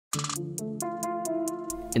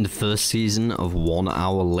In the first season of 1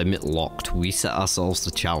 Hour Limit Locked, we set ourselves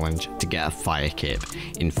the challenge to get a fire cape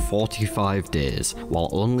in 45 days while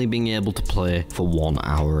only being able to play for 1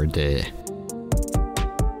 hour a day.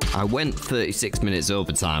 I went 36 minutes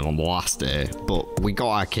overtime on the last day, but we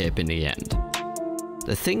got our cape in the end.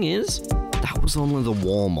 The thing is, that was only the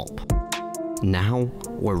warm-up. Now,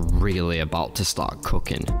 we're really about to start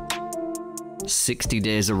cooking. 60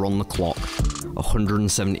 days are on the clock,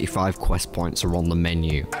 175 quest points are on the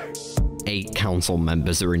menu, 8 council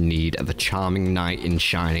members are in need of a charming knight in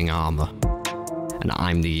shining armour, and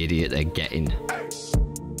I'm the idiot they're getting.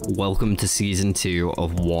 Welcome to season 2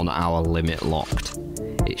 of 1 Hour Limit Locked.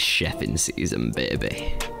 It's chefing season,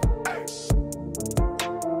 baby.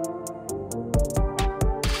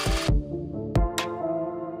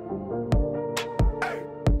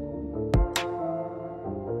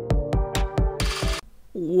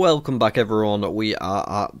 Welcome back everyone, we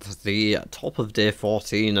are at the top of day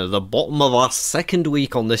 14, at the bottom of our second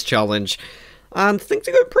week on this challenge, and things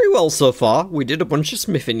are going pretty well so far. We did a bunch of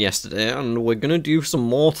smithing yesterday, and we're going to do some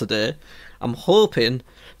more today. I'm hoping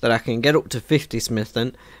that I can get up to 50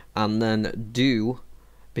 smithing, and then do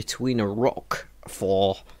between a rock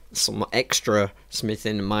for some extra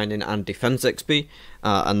smithing, mining and defense XP,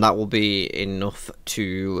 and that will be enough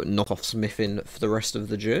to knock off smithing for the rest of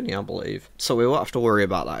the journey, I believe. So we won't have to worry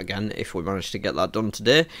about that again if we manage to get that done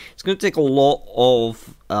today. It's going to take a lot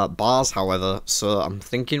of bars, however, so I'm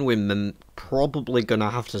thinking we're probably going to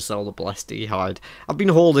have to sell the blessed hide. I've been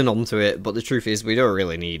holding on to it, but the truth is we don't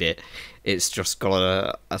really need it. It's just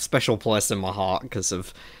got a special place in my heart because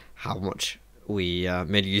of how much we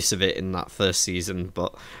made use of it in that first season,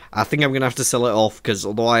 but I think I'm going to have to sell it off because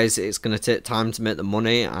otherwise it's going to take time to make the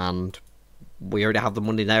money, and we already have the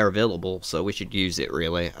money there available, so we should use it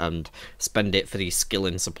really and spend it for these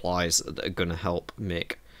skilling supplies that are going to help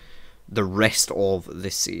make the rest of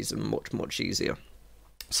this season much easier.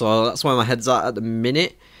 So that's where my head's at the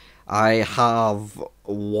minute. I have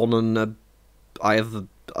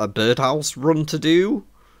a birdhouse run to do,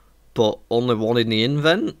 but only one in the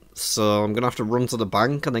invent, so I'm going to have to run to the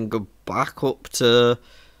bank and then go back up to...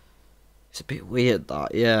 It's a bit weird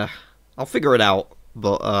that, yeah. I'll figure it out,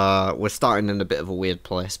 but we're starting in a bit of a weird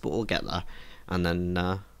place, but we'll get there. And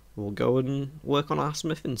then we'll go and work on our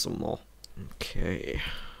smithing some more. Okay,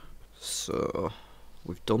 so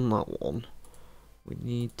we've done that one. We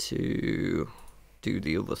need to do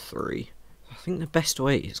the other 3. I think the best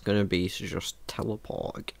way is going to be to just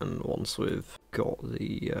teleport again once we've got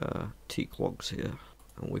the teak logs here.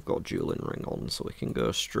 And we've got dueling ring on, so we can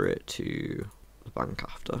go straight to the bank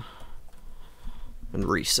after. And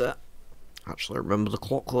reset. Actually, remember the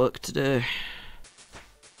clockwork today.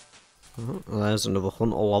 There's another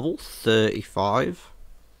hunter level, 35.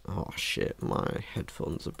 Oh shit, my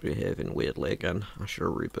headphones are behaving weirdly again. I should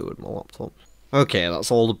have rebooted my laptop. Okay,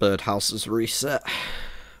 that's all the birdhouses reset.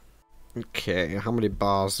 Okay, how many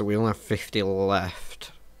bars do we only have 50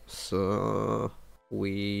 left? So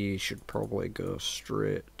we should probably go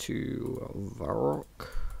straight to Barrows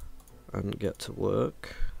and get to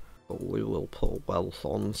work. But we will put wealth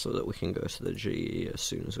on so that we can go to the GE as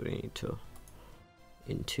soon as we need to.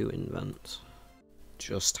 Into invent.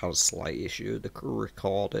 Just had a slight issue with the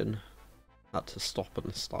recording. Had to stop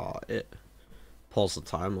and start it. Pause the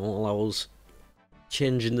time while I was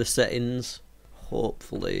changing the settings.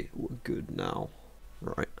 Hopefully we're good now.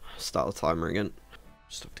 Right, start the timer again.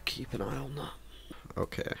 Just have to keep an eye on that.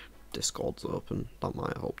 Okay, Discord's open. That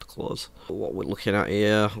might help to close. What we're looking at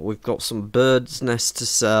here, we've got some bird's nest to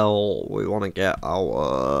sell. We want to get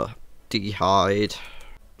our D-hide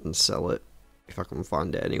and sell it if I can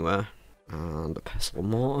find it anywhere. And a pestle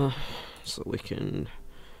mortar so we can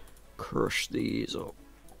crush these up.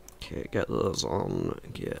 Okay, get those on,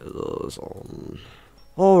 get those on.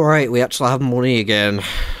 Alright, we actually have money again.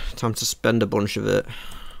 Time to spend a bunch of it.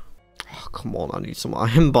 Oh, come on, I need some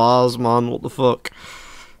iron bars, man. What the fuck?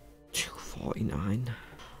 249.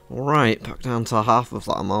 Alright, back down to half of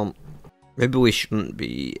that amount. Maybe we shouldn't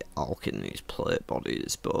be alking these plate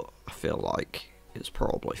bodies, but I feel like it's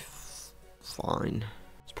probably fine.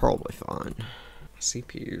 It's probably fine. My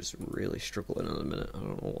CPU is really struggling in a minute. I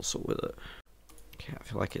don't know what's up with it. Okay, I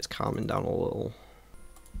feel like it's calming down a little.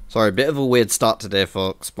 Sorry, a bit of a weird start today,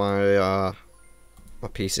 folks. My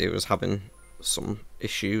PC was having some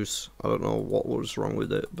issues. I don't know what was wrong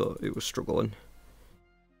with it, but it was struggling.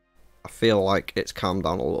 I feel like it's calmed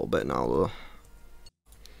down a little bit now, though.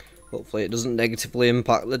 Hopefully it doesn't negatively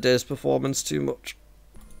impact the day's performance too much.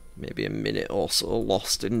 Maybe a minute or so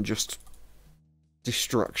lost in just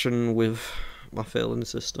distraction with my failing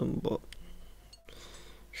system, but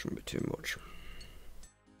shouldn't be too much.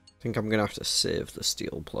 I think I'm gonna have to save the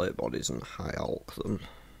steel plate bodies and high alch them,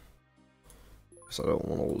 because I don't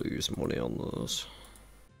want to lose money on those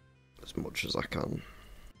as much as I can.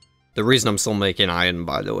 The reason I'm still making iron,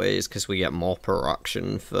 by the way, is because we get more per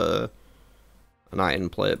action for an iron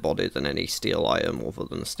plate body than any steel item other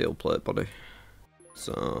than a steel plate body.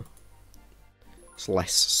 So it's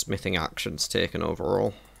less smithing actions taken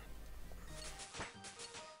overall.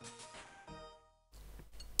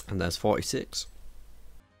 And there's 46.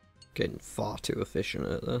 Getting far too efficient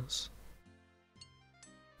at this.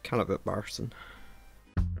 Kind of embarrassing.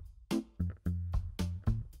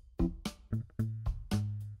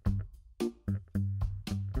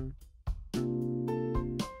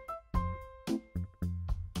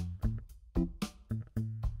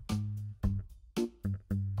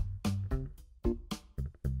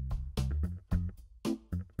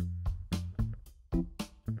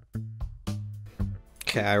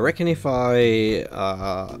 Okay, I reckon if I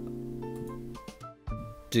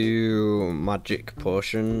do magic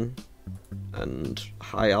potion and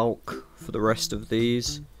high alch for the rest of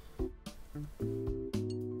these,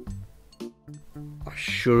 I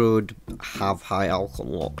should have high alch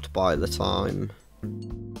unlocked by the time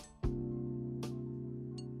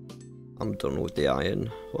I'm done with the iron,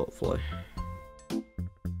 hopefully.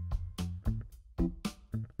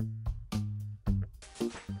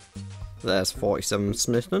 There's 47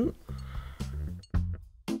 smithing.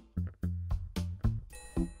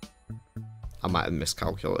 I might have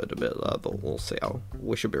miscalculated a bit there, but we'll see how.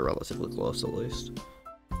 We should be relatively close at least.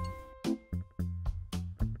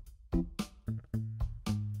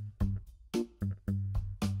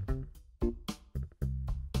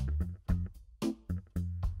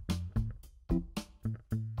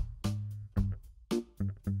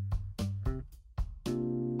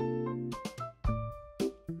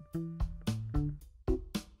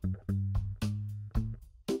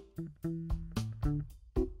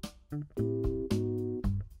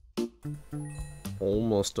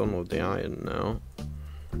 Almost done with the iron now.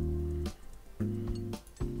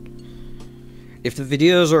 If the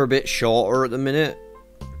videos are a bit shorter at the minute,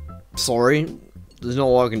 sorry, there's not a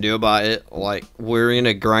lot I can do about it. Like, we're in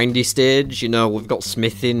a grindy stage, you know, we've got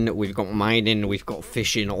smithing, we've got mining, we've got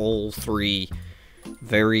fishing, all three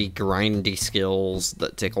very grindy skills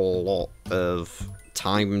that take a lot of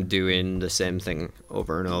time doing the same thing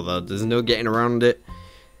over and over. There's no getting around it.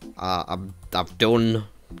 I've done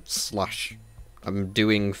 / I'm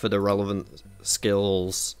doing for the relevant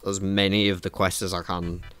skills as many of the quests as I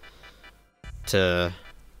can to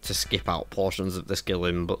skip out portions of the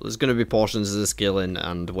skilling, but there's going to be portions of the skilling,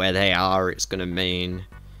 and where they are, it's going to mean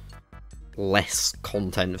less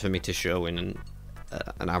content for me to show in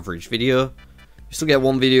an average video. You still get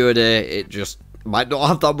one video a day, it just might not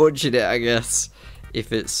have that much in it, I guess,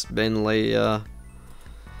 if it's mainly a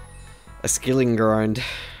skilling grind.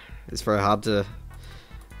 It's very hard to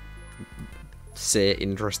say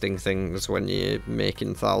interesting things when you're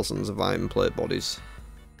making thousands of iron plate bodies.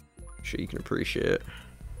 I'm sure you can appreciate.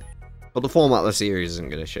 But the format of the series isn't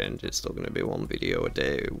going to change. It's still going to be one video a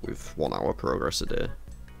day with 1 hour progress a day.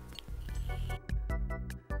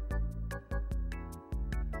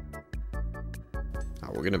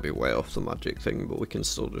 We're going to be way off the magic thing, but we can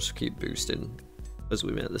still just keep boosting as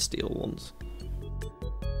we make the steel ones.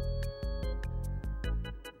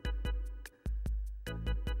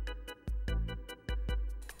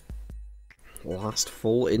 Last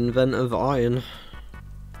full invent of iron.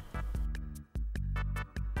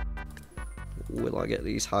 Will I get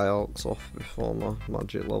these high alchs off before my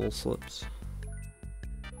magic level slips?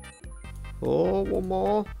 Oh, one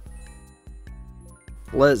more.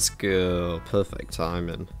 Let's go. Perfect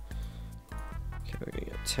timing. Okay, we're gonna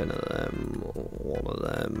get 10 of them, 1 of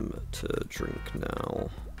them to drink now.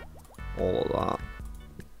 All of that.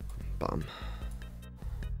 Bam.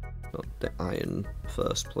 Not the iron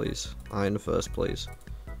first, please. Iron first, please.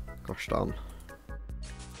 Gosh darn.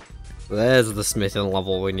 There's the smithing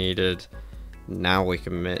level we needed. Now we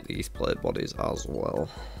can make these plate bodies as well.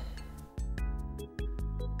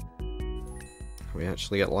 We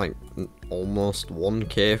actually get like almost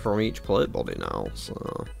 1k from each plate body now,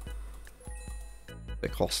 so they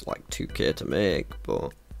cost like 2k to make,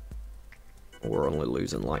 but we're only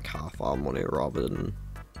losing like half our money rather than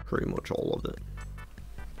pretty much all of it.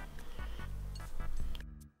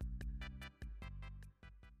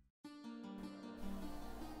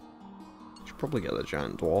 Should probably get the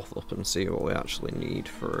giant dwarf up and see what we actually need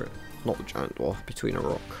for it. Not the giant dwarf, between a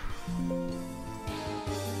rock.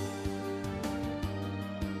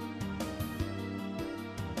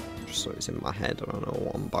 Just so it's in my head, I don't know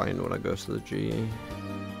what I'm buying when I go to the GE.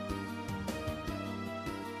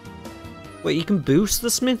 Wait, you can boost the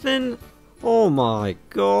smithing? Oh my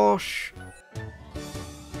gosh.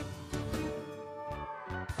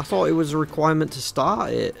 I thought it was a requirement to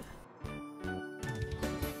start it.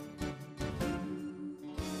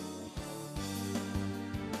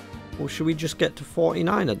 Well, should we just get to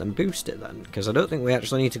 49 and then boost it then? Because I don't think we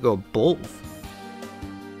actually need to go above.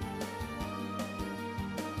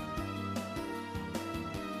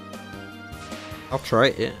 I'll try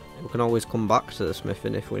it. We can always come back to the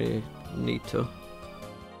smithing if we need to.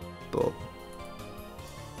 But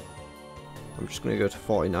I'm just going to go to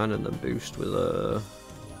 49 and then boost with a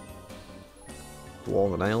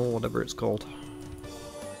Dwarven Ale, whatever it's called.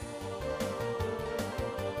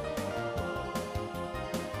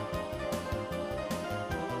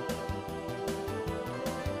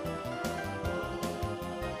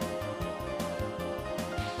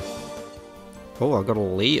 Oh, I got a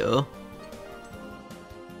Leo.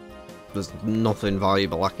 There's nothing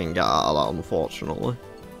valuable I can get out of that, unfortunately.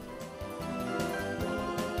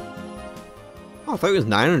 Oh, I thought it was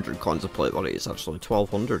 900 coins a plate, but it's actually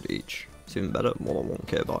 1200 each. It's even better, more than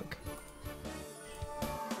 1k back.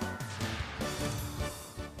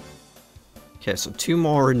 Okay, so 2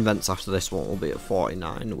 more invents after this one will be at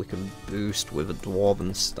 49. We can boost with a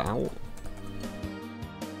Dwarven Stout.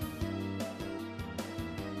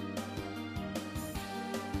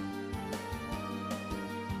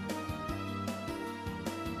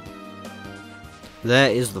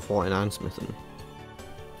 There is the 49 smithing.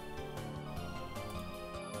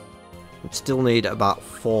 We'd still need about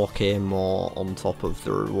 4k more on top of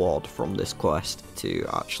the reward from this quest to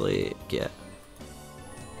actually get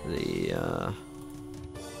the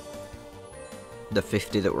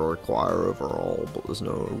 50 that we require overall, but there's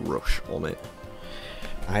no rush on it.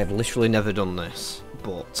 I have literally never done this,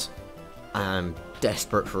 but I'm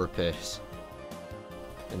desperate for a piss.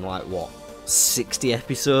 In like, what, 60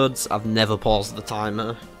 episodes? I've never paused the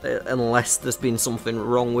timer, unless there's been something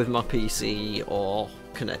wrong with my PC or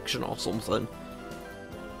connection or something.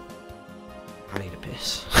 I need a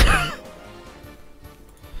piss.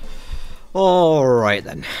 Alright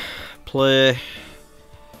then. Play.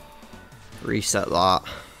 Reset that.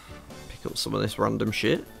 Pick up some of this random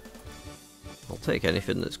shit. I'll take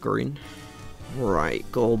anything that's green. Right,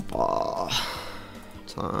 gold bar.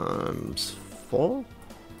 Times 4.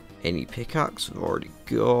 Any pickaxe we've already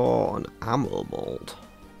got. An ammo mold.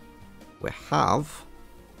 We have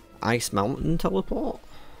Ice Mountain teleport.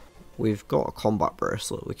 We've got a combat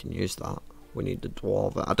bracelet, we can use that. We need the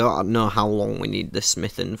dwarf. I don't know how long we need the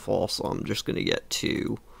smithing for, so I'm just going to get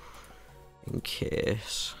 2 in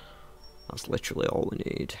case. That's literally all we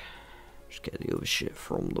need. Just get the other shit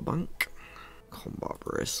from the bank. Combat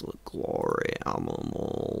bracelet, glory, ammo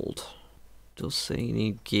mold. Does say you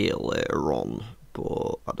need gear later on,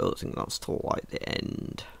 but I don't think that's till like the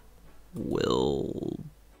end. We'll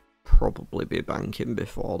probably be banking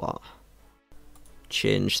before that.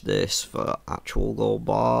 Change this for actual gold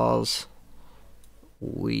bars.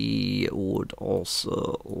 We would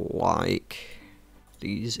also like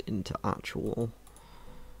these into actual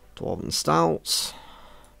Dwarven Stouts,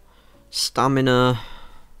 stamina,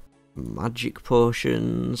 magic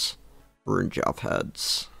potions, rune jav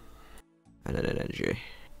heads, and an energy.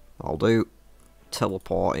 I'll do.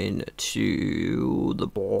 Teleporting to the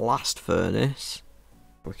blast furnace.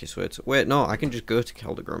 Quickest way to. Wait, no, I can just go to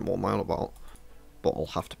Keldagrim, what am I on about? But I'll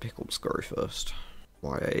have to pick up Scurry first.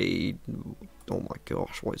 Why? Oh my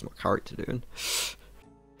gosh, what is my character doing?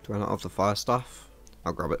 Do I not have the fire staff?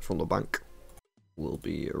 I'll grab it from the bank. We'll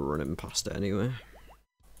be running past it anyway.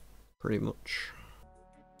 Pretty much.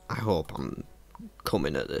 I hope I'm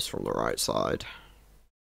coming at this from the right side.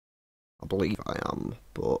 I believe I am,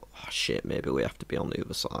 but oh shit, maybe we have to be on the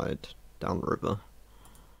other side, down the river.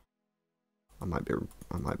 I might be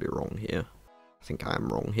wrong here. I think I am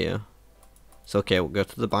wrong here. It's okay, we'll go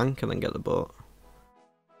to the bank and then get the boat.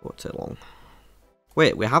 Won't take long.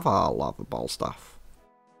 Wait, we have our lava ball staff.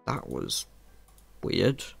 That was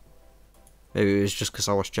weird. Maybe it was just because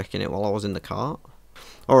I was checking it while I was in the cart.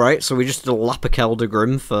 Alright, so we just did a lap of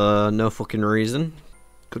Keldagrim for no fucking reason.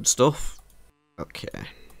 Good stuff. Okay,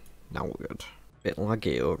 now we're good. Bit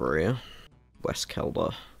laggy over here. West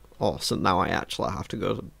Kelder. Oh, so now I actually have to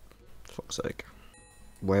go to... Fuck's sake.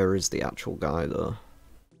 Where is the actual guy though?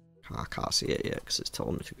 I can't see it yet because it's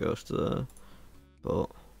telling me to go to the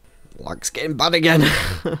boat. Lag's getting bad again.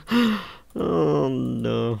 Oh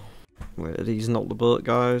no. Wait, are these not the boat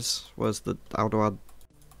guys? Where's the...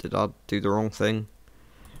 Did I do the wrong thing?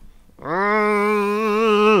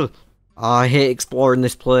 I hate exploring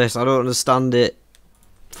this place. I don't understand it.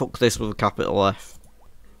 Fuck this with a capital F.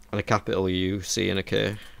 And a capital U, C and a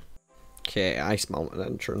K. Okay, Ice Mountain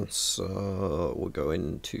entrance. We're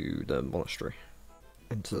going to the monastery.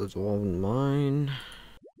 Enter the Dwarven Mine.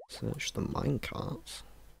 Search the minecarts.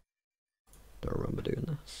 Don't remember doing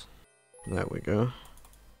this. There we go.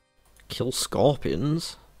 Kill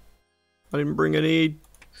scorpions? I didn't bring any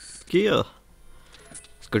gear.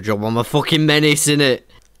 It's a good job I'm a fucking menace, innit?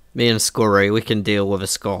 Me and Scurry, we can deal with a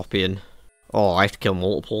scorpion. Oh, I have to kill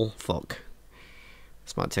multiple? Fuck.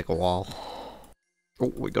 This might take a while.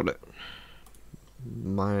 Oh, we got it.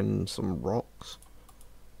 Mine some rocks.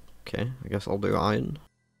 Okay, I guess I'll do iron.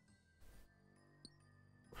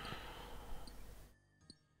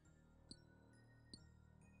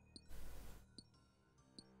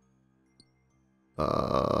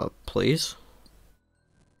 Please?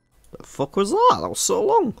 The fuck was that? That was so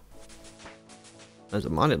long. There's a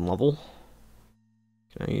mining level.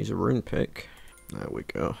 Can I use a rune pick? There we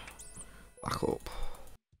go. Back up.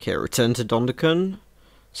 Okay, return to Dondercon.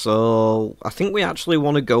 So, I think we actually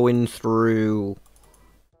want to go in through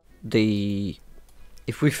the...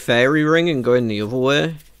 If we fairy ring and go in the other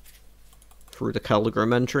way, through the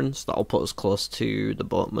Keldgrim entrance, that'll put us close to the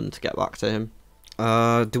boatman to get back to him.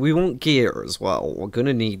 Do we want gear as well? We're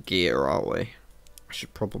gonna need gear, aren't we? I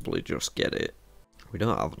should probably just get it. We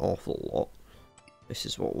don't have an awful lot. This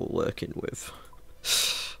is what we're working with.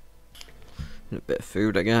 And a bit of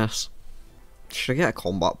food, I guess. Should I get a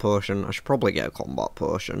combat potion? I should probably get a combat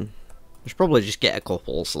potion. I should probably just get a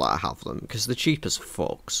couple so that I have them, because they're cheap as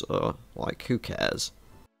fuck, so, like, who cares?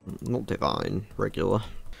 Not divine, regular.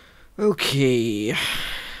 Okay.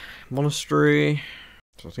 Monastery.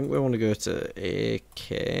 So I think we want to go to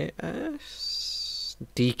AKS?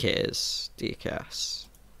 DKS.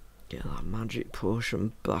 Get that magic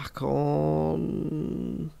potion back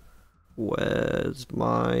on. Where's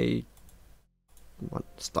my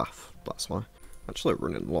staff? That's why. Actually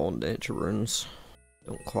running low on nature runes.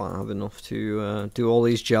 Don't quite have enough to do all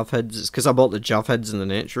these jav heads. It's because I bought the jav heads and the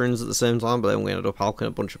nature runes at the same time, but then we ended up halking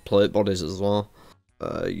a bunch of plate bodies as well.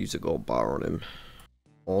 Use a gold bar on him.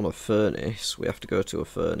 On a furnace, we have to go to a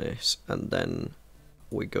furnace, and then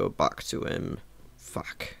we go back to him.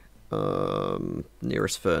 Fuck.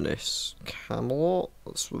 Nearest furnace. Camelot?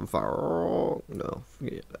 That's Varro? No.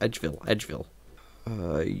 Edgeville.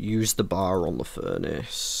 Use the bar on the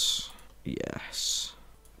furnace. Yes.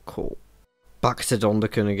 Cool. Back to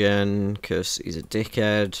Dondercon again, because he's a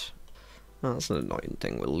dickhead. That's an annoying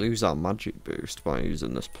thing. We'll lose our magic boost by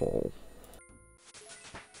using this pole.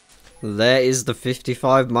 There is the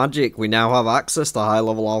 55 magic. We now have access to high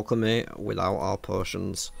level alchemy without our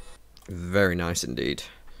potions. Very nice indeed.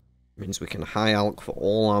 Means we can high alch for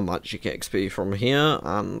all our magic XP from here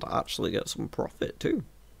and actually get some profit too.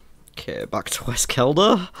 Okay, back to West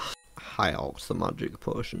Kelder. High alch the magic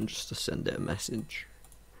potion just to send it a message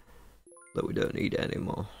that we don't need it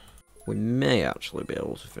anymore. We may actually be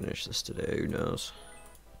able to finish this today, who knows.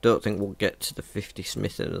 Don't think we'll get to the 50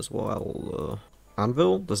 smithing as well though.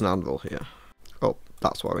 Anvil? There's an anvil here. Oh,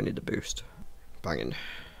 that's why we need the boost. Banging.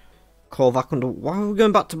 Korvac under... Why are we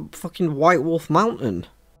going back to fucking White Wolf Mountain?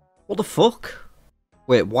 What the fuck?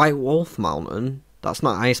 Wait, White Wolf Mountain? That's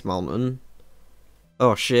not Ice Mountain.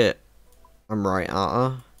 Oh shit. I'm right,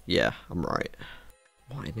 aren't I? Yeah, I'm right.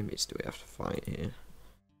 What enemies do we have to fight here?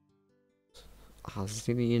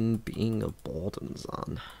 Assyrian being of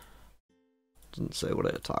Bordensan. Doesn't say what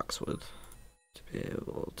it attacks with. To be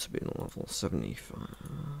able to be in level 75.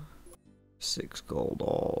 6 gold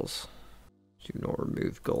ores. Do not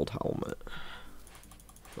remove gold helmet.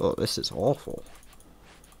 Oh, this is awful.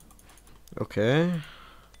 Okay.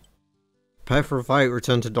 Prepare for a fight,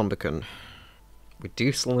 return to Dondercon. We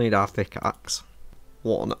do still need our pickaxe.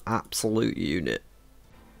 What an absolute unit.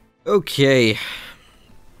 Okay.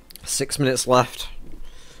 6 minutes left.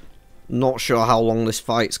 Not sure how long this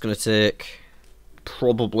fight's going to take.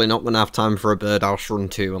 Probably not going to have time for a birdhouse run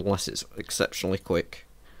too, unless it's exceptionally quick.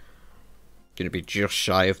 Going to be just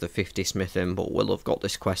shy of the 50 smithing, but we'll have got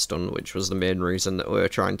this quest done, which was the main reason that we were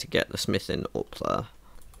trying to get the smithing up there.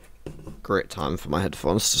 Great time for my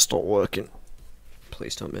headphones to stop working.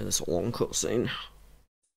 Please don't make this a long cutscene.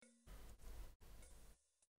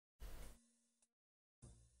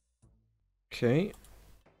 Okay.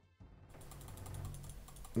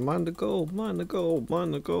 Mine the gold, mine the gold,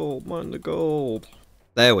 mine the gold, mine the gold.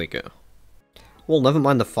 There we go. Well, never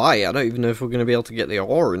mind the fight. I don't even know if we're going to be able to get the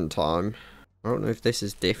ore in time. I don't know if this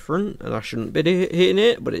is different and I shouldn't be hitting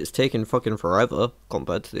it, but it's taking fucking forever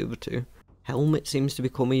compared to the other two. Helmet seems to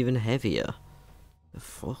become even heavier. The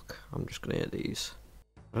fuck? I'm just going to hit these.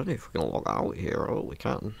 I don't know if we're going to log out here. Oh, we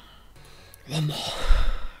can. One more.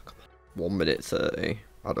 Come on. 1 minute 30.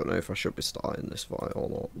 I don't know if I should be starting this fight or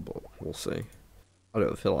not, but we'll see. I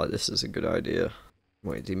don't feel like this is a good idea.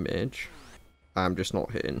 Wait, the mage? I'm just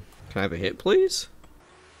not hitting. Can I have a hit, please?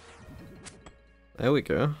 There we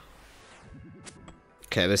go.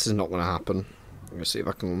 Okay, this is not going to happen. I'm going to see if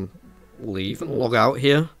I can leave and log out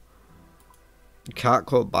here. You can't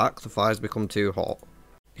go back, the fire's become too hot.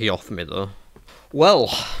 He offed me though. Well,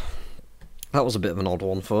 that was a bit of an odd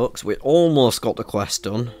one, folks. We almost got the quest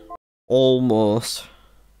done. Almost.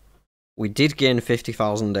 We did gain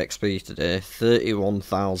 50,000 XP today,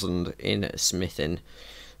 31,000 in smithing.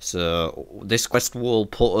 So this quest will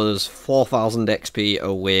put us 4,000 XP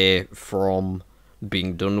away from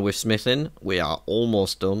being done with smithing. We are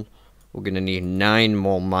almost done. We're going to need 9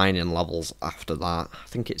 more mining levels after that. I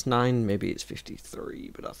think it's 9, maybe it's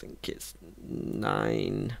 53, but I think it's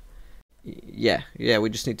 9. Yeah, we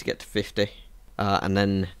just need to get to 50. And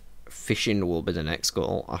then fishing will be the next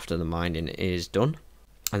goal after the mining is done.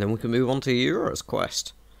 And then we can move on to Euro's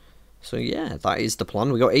quest. So yeah, that is the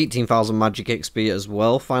plan. We got 18,000 magic XP as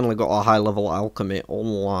well. Finally got our high level alchemy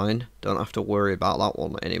online. Don't have to worry about that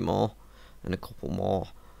one anymore. And a couple more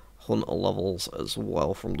hunter levels as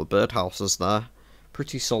well from the birdhouses there.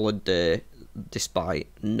 Pretty solid day despite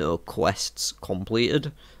no quests completed.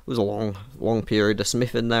 It was a long period of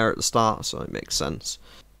smithing there at the start, so it makes sense.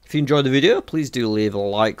 If you enjoyed the video, please do leave a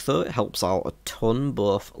like though, it helps out a ton,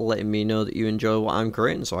 both letting me know that you enjoy what I'm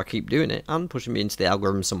creating so I keep doing it, and pushing me into the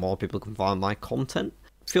algorithm so more people can find my content.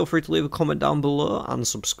 Feel free to leave a comment down below, and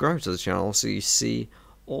subscribe to the channel so you see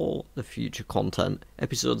all the future content.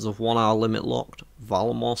 Episodes of 1 Hour Limit Locked,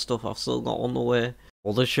 Valamore stuff I've still got on the way.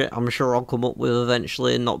 All the shit I'm sure I'll come up with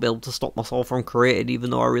eventually and not be able to stop myself from creating even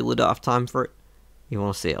though I really don't have time for it. You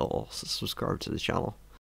want to see it all, so subscribe to the channel.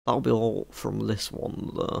 That'll be all from this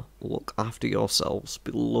one though. Look after yourselves,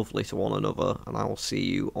 be lovely to one another, and I will see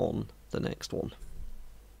you on the next one.